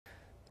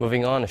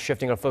Moving on,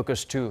 shifting our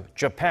focus to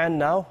Japan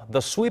now.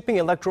 The sweeping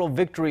electoral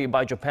victory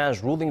by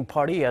Japan's ruling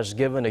party has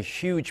given a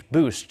huge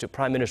boost to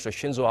Prime Minister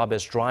Shinzo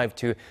Abe's drive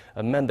to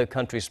amend the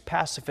country's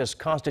pacifist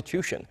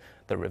constitution.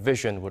 The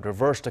revision would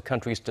reverse the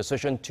country's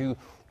decision to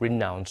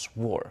renounce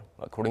war.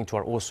 According to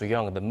our Oh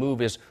Soo-young, the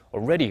move is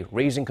already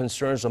raising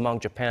concerns among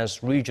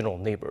Japan's regional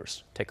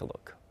neighbors. Take a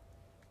look.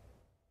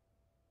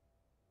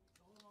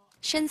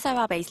 Shinzo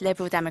Abe's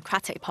Liberal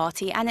Democratic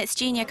Party and its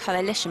junior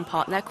coalition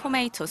partner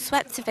Komeito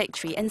swept to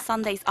victory in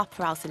Sunday's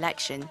upper house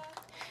election.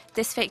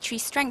 This victory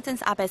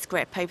strengthens Abe's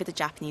grip over the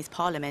Japanese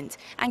parliament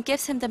and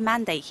gives him the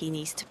mandate he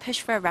needs to push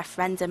for a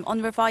referendum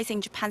on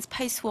revising Japan's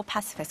post-war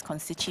pacifist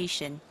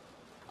constitution.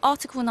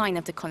 Article 9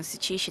 of the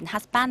constitution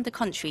has banned the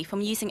country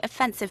from using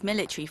offensive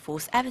military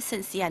force ever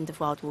since the end of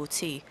World War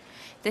II.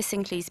 This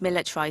includes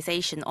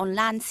militarization on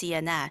land, sea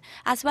and air,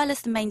 as well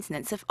as the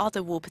maintenance of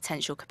other war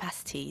potential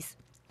capacities.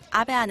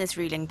 Abe and his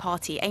ruling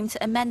party aim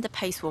to amend the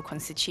post-war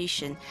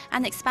constitution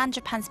and expand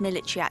Japan's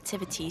military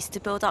activities to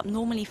build up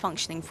normally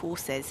functioning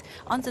forces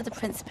under the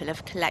principle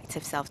of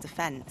collective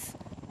self-defense.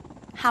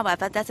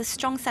 However, there's a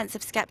strong sense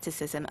of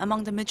skepticism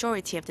among the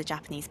majority of the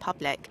Japanese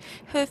public,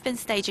 who have been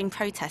staging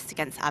protests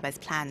against Abe's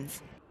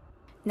plans.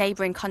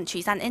 Neighbouring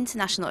countries and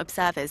international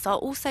observers are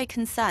also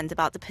concerned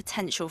about the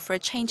potential for a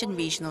change in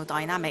regional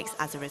dynamics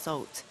as a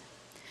result.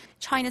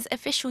 China's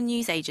official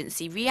news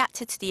agency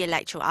reacted to the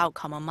electoral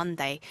outcome on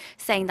Monday,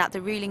 saying that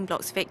the ruling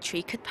bloc's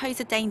victory could pose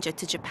a danger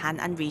to Japan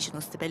and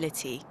regional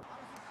stability.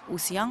 Oh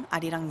Soo-young,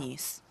 Arirang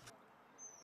News.